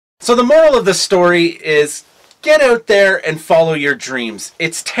So the moral of the story is get out there and follow your dreams.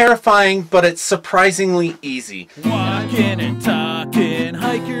 It's terrifying, but it's surprisingly easy. Walking and talking,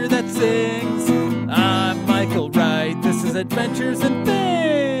 hiker that sings. I'm Michael Wright. This is Adventures and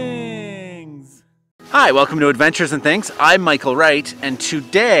Things. Hi, welcome to Adventures and Things. I'm Michael Wright, and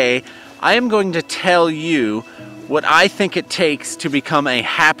today I am going to tell you what I think it takes to become a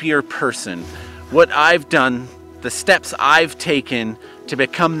happier person. What I've done, the steps I've taken to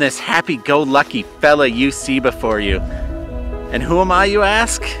become this happy-go-lucky fella you see before you. And who am I, you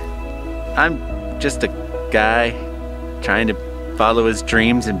ask? I'm just a guy trying to follow his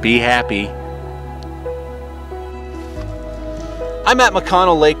dreams and be happy. I'm at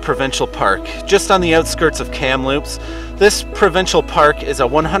McConnell Lake Provincial Park, just on the outskirts of Kamloops. This provincial park is a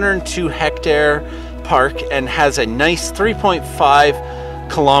 102-hectare park and has a nice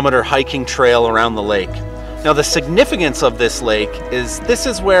 3.5-kilometer hiking trail around the lake. Now, the significance of this lake is this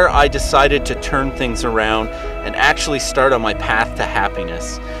is where I decided to turn things around and actually start on my path to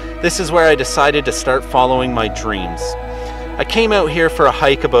happiness. This is where I decided to start following my dreams. I came out here for a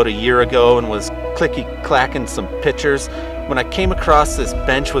hike about a year ago and was clicky-clacking some pictures when I came across this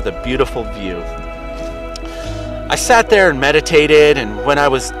bench with a beautiful view. I sat there and meditated, and when I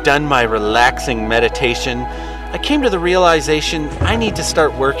was done my relaxing meditation, I came to the realization I need to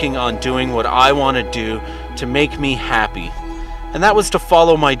start working on doing what I want to do to make me happy. And that was to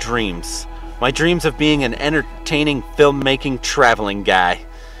follow my dreams. My dreams of being an entertaining filmmaking traveling guy.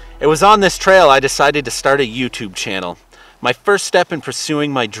 It was on this trail I decided to start a YouTube channel. My first step in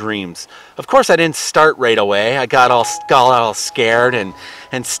pursuing my dreams. Of course I didn't start right away. I got all scared and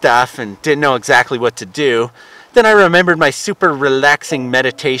stuff and didn't know exactly what to do. Then I remembered my super relaxing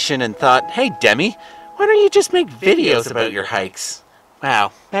meditation and thought, hey Demi, why don't you just make videos about your hikes?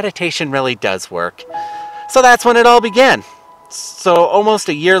 Wow, meditation really does work. So that's when it all began. So almost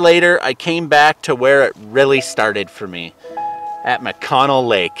a year later, I came back to where it really started for me, at McConnell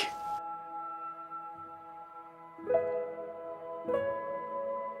Lake.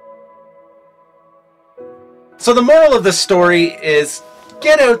 So the moral of the story is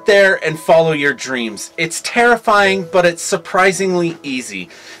get out there and follow your dreams. It's terrifying, but it's surprisingly easy.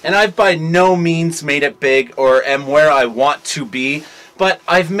 And I've by no means made it big or am where I want to be, but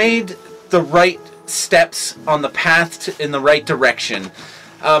I've made the right steps on the path in the right direction.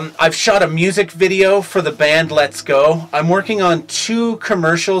 I've shot a music video for the band Let's Go. I'm working on 2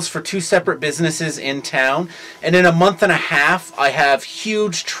 commercials for 2 separate businesses in town. And in a month and a half, I have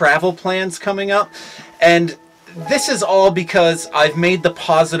huge travel plans coming up. And this is all because I've made the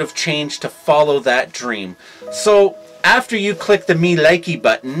positive change to follow that dream. So after you click the me likey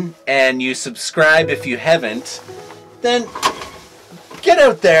button and you subscribe if you haven't, then get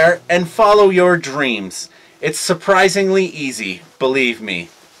out there and follow your dreams. It's surprisingly easy, believe me.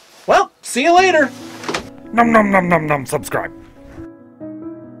 Well, see you later. Nom nom nom nom nom, subscribe.